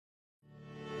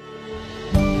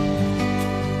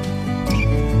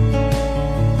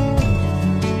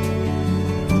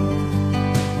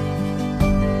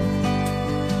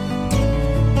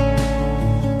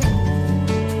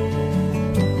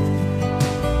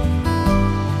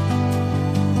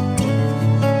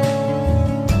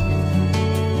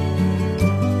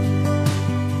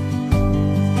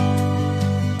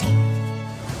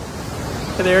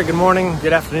Hey there, good morning,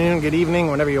 good afternoon, good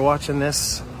evening, whenever you're watching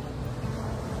this.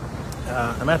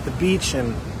 I'm at the beach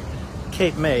in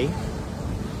Cape May,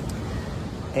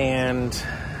 and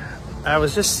I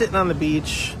was just sitting on the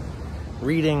beach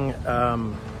reading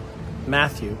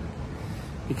Matthew,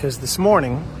 because this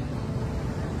morning,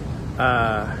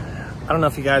 I don't know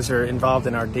if you guys are involved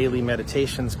in our daily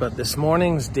meditations, but this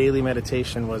morning's daily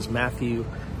meditation was Matthew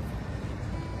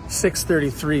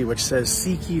 6:33, which says,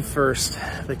 "Seek ye first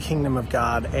the kingdom of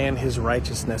God and his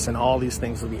righteousness, and all these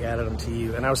things will be added unto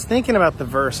you." And I was thinking about the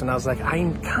verse, and I was like, I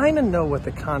kind of know what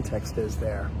the context is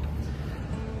there,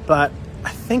 but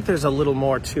I think there's a little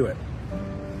more to it.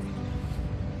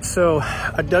 So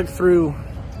I dug through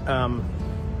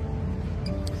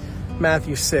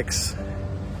Matthew 6,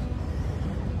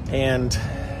 and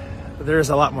there's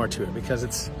a lot more to it, because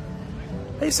it's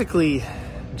basically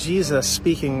Jesus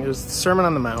speaking. It was the Sermon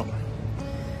on the Mount,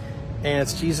 and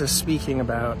it's Jesus speaking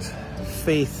about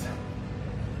faith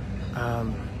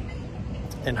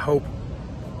and hope,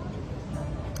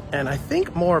 and I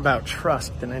think more about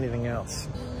trust than anything else.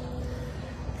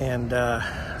 And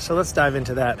so let's dive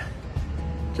into that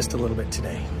just a little bit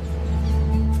today.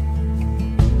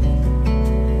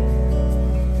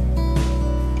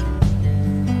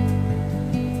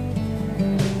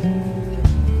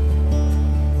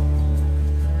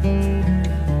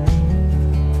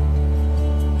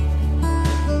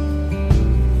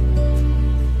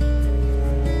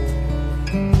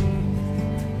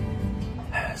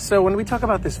 So when we talk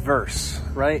about this verse,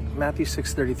 right, Matthew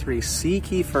 6:33,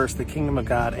 "Seek ye first the kingdom of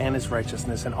God and his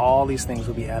righteousness, and all these things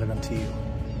will be added unto you."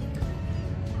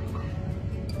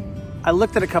 I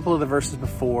looked at a couple of the verses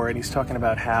before, and he's talking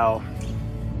about how,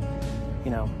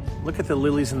 look at the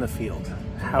lilies in the field,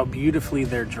 how beautifully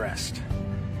they're dressed.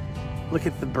 Look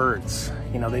at the birds.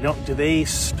 Do they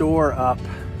store up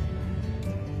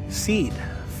seed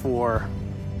for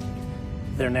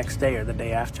their next day or the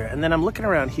day after? And then I'm looking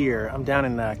around here. I'm down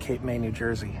in Cape May, New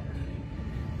Jersey,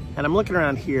 and I'm looking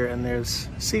around here, and there's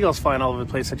seagulls flying all over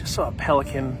the place. I just saw a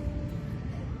pelican,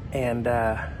 and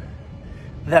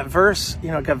that verse,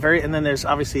 got very. And then there's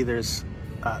the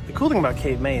cool thing about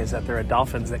Cape May is that there are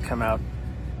dolphins that come out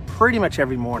pretty much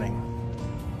every morning,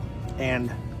 and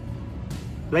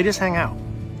they just hang out,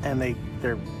 and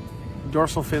their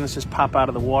dorsal fins just pop out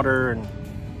of the water, and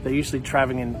they're usually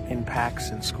traveling in packs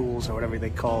in schools or whatever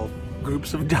they call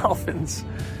groups of dolphins.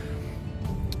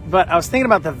 But I was thinking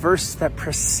about the verses that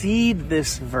precede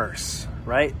this verse,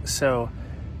 right? So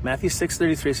Matthew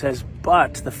 6:33 says,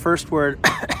 "But," the first word,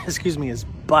 is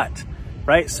 "but,"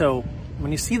 right? So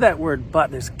when you see that word "but,"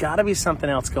 there's got to be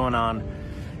something else going on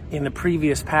in the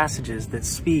previous passages that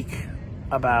speak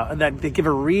about, that they give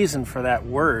a reason for that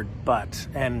word "but."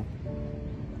 And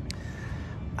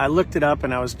I looked it up,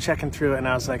 and I was checking through it, and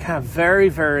I was like, very,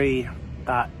 very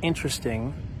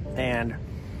interesting. And,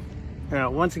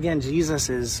 once again, Jesus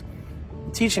is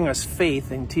teaching us faith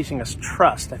and teaching us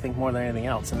trust, I think, more than anything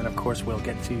else. And then, of course, we'll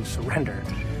get to surrender.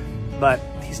 But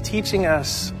he's teaching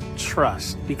us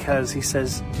trust, because he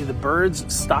says, "Do the birds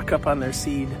stock up on their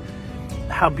seed?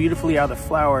 How beautifully are the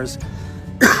flowers,"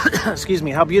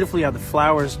 how beautifully are the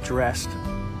flowers dressed?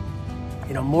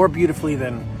 More beautifully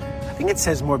than, I think it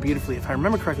says more beautifully, if I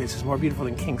remember correctly, it says more beautiful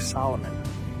than King Solomon,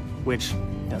 which,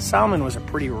 Solomon was a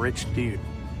pretty rich dude.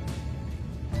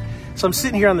 So I'm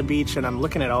sitting here on the beach, and I'm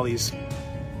looking at all these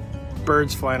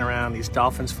birds flying around, these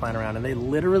dolphins flying around, and they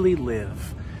literally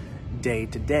live day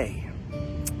to day.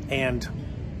 And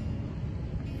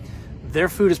their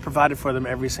food is provided for them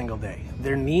every single day.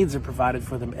 Their needs are provided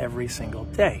for them every single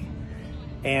day.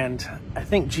 And I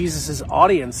think Jesus's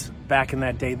audience back in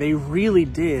that day, they really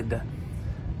did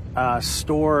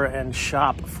store and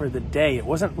shop for the day. It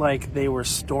wasn't like they were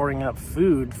storing up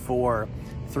food for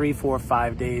 3, 4,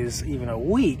 5 days, even a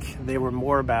week. They were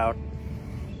more about,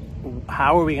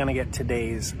 how are we going to get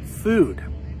today's food?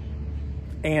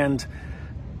 And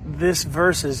this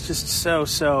verse is just so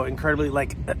incredibly,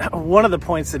 one of the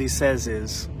points that he says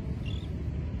is,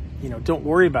 don't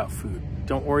worry about food.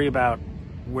 Don't worry about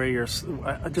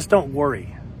just don't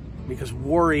worry, because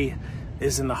worry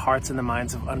is in the hearts and the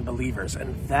minds of unbelievers.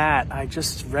 And that, I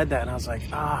just read that, and I was like,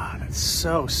 that's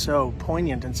so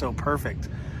poignant and so perfect.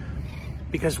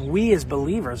 Because we as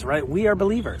believers, right, we are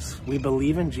believers. We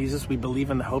believe in Jesus. We believe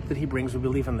in the hope that he brings. We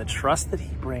believe in the trust that he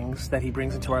brings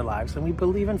into our lives. And we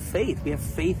believe in faith. We have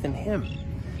faith in him.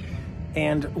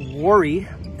 And worry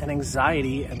and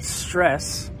anxiety and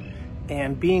stress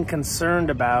and being concerned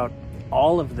about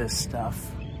all of this stuff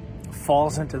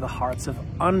falls into the hearts of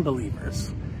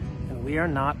unbelievers. And we are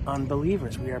not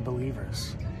unbelievers. We are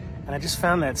believers. And I just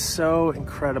found that so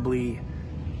incredibly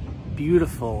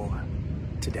beautiful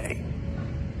today.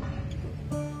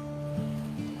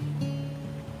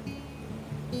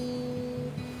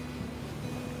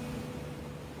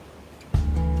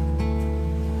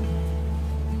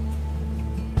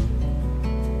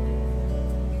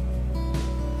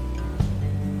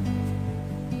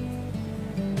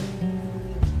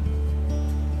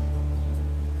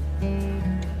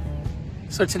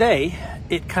 So today,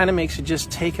 it kind of makes you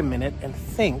just take a minute and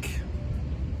think,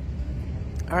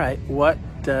 all right, what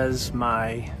does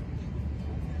my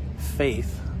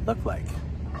faith look like?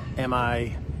 Am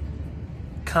I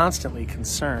constantly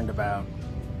concerned about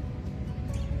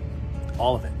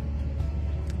all of it?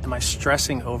 Am I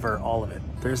stressing over all of it?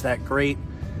 There's that great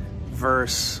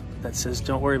verse that says,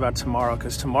 don't worry about tomorrow,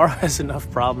 because tomorrow has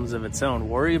enough problems of its own.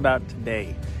 Worry about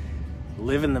today.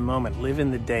 Live in the moment, live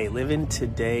in the day, live in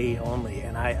today only.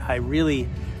 And I really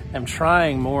am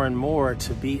trying more and more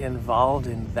to be involved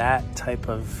in that type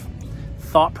of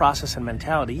thought process and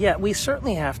mentality. Yeah, we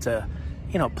certainly have to,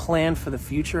 plan for the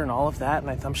future and all of that.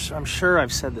 And I'm sure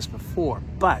I've said this before,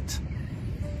 but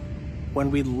when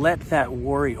we let that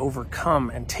worry overcome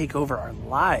and take over our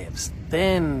lives,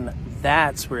 then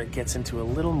that's where it gets into a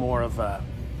little more of a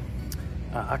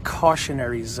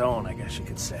cautionary zone, I guess you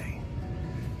could say.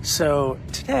 So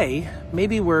today,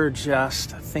 maybe we're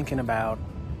just thinking about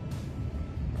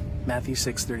Matthew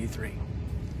 6:33.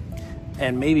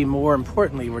 And maybe more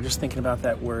importantly, we're just thinking about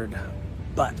that word,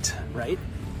 but, right?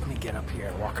 Let me get up here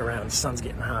and walk around. The sun's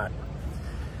getting hot.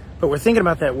 But we're thinking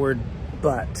about that word,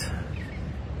 but,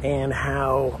 and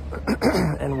how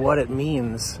and what it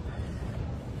means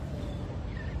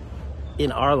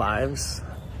in our lives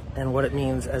and what it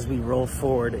means as we roll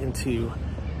forward into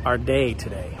our day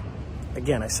today.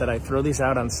 Again, I said I throw these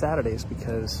out on Saturdays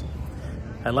because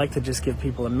I like to just give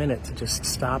people a minute to just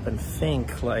stop and think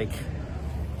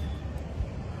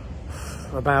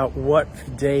about what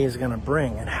the day is going to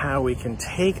bring and how we can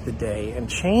take the day and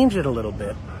change it a little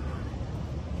bit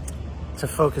to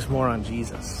focus more on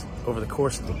Jesus over the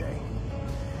course of the day.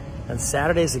 And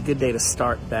Saturday is a good day to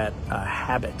start that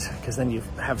habit, because then you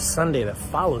have Sunday that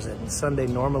follows it. And Sunday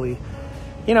normally,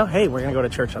 hey, we're going to go to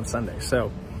church on Sunday. So,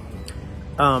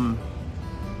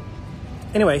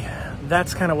 anyway,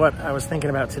 that's kind of what I was thinking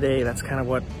about today. That's kind of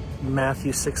what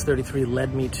Matthew 6:33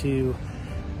 led me to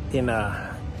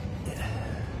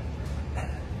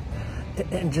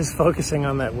and just focusing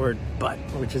on that word, but,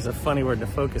 which is a funny word to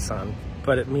focus on,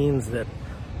 but it means that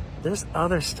there's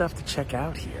other stuff to check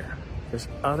out here. There's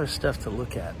other stuff to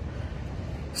look at.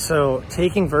 So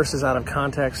taking verses out of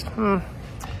context,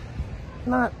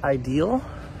 not ideal,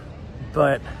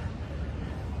 but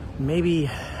maybe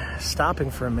stopping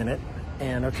for a minute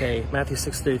and, okay, Matthew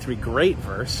 6:33, great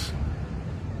verse,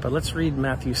 but let's read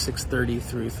Matthew 6:30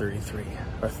 through 33,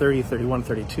 or 30, 31,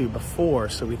 32 before,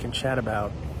 so we can chat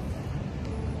about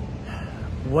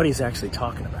what he's actually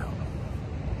talking about.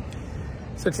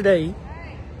 So today,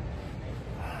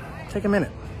 take a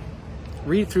minute,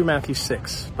 read through Matthew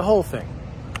 6, the whole thing,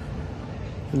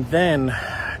 and then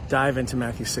dive into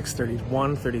Matthew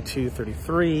 6:31, 32,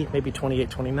 33, maybe 28,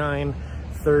 29,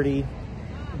 30,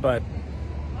 but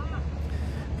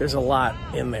there's a lot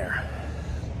in there.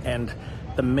 And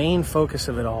the main focus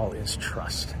of it all is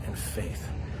trust and faith.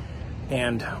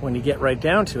 And when you get right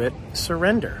down to it,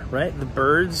 surrender, right? The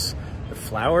birds, the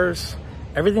flowers,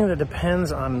 everything that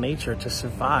depends on nature to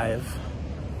survive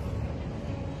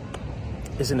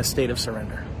is in a state of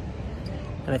surrender.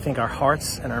 And I think our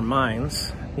hearts and our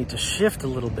minds need to shift a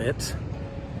little bit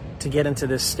to get into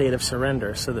this state of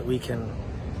surrender so that we can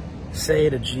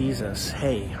say to Jesus,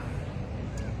 hey,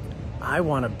 I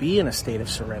want to be in a state of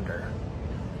surrender.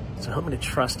 So help me to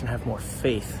trust and have more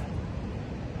faith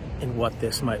in what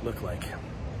this might look like.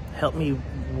 Help me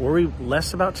worry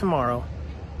less about tomorrow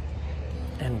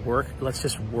and let's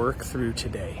just work through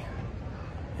today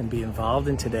and be involved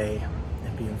in today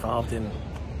and be involved in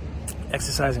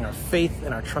exercising our faith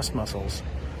and our trust muscles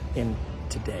in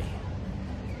today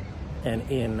and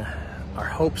in our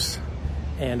hopes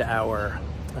and our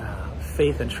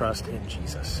faith and trust in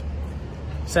Jesus.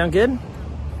 Sound good? All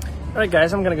right,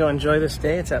 guys, I'm going to go enjoy this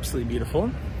day. It's absolutely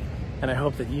beautiful. And I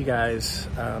hope that you guys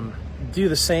do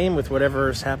the same with whatever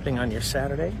is happening on your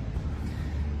Saturday.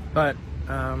 But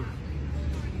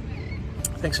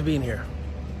thanks for being here.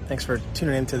 Thanks for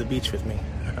tuning in to the beach with me.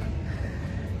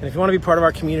 And if you want to be part of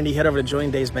our community, head over to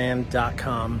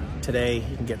joindaysband.com today.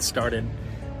 You can get started.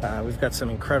 We've got some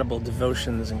incredible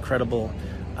devotions, incredible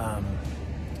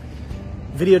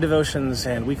video devotions,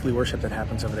 and weekly worship that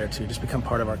happens over there too. Just become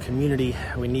part of our community.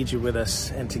 We need you with us,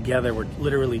 and together we're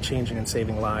literally changing and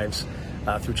saving lives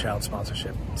through child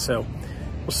sponsorship. So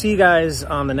we'll see you guys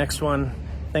on the next one.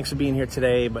 Thanks for being here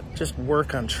today, but just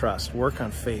work on trust, work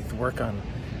on faith, work on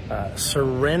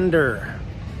surrender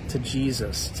to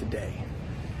Jesus today.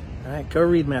 All right, go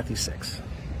read Matthew 6.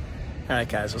 All right,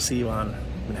 guys, we'll see you on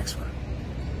the next one.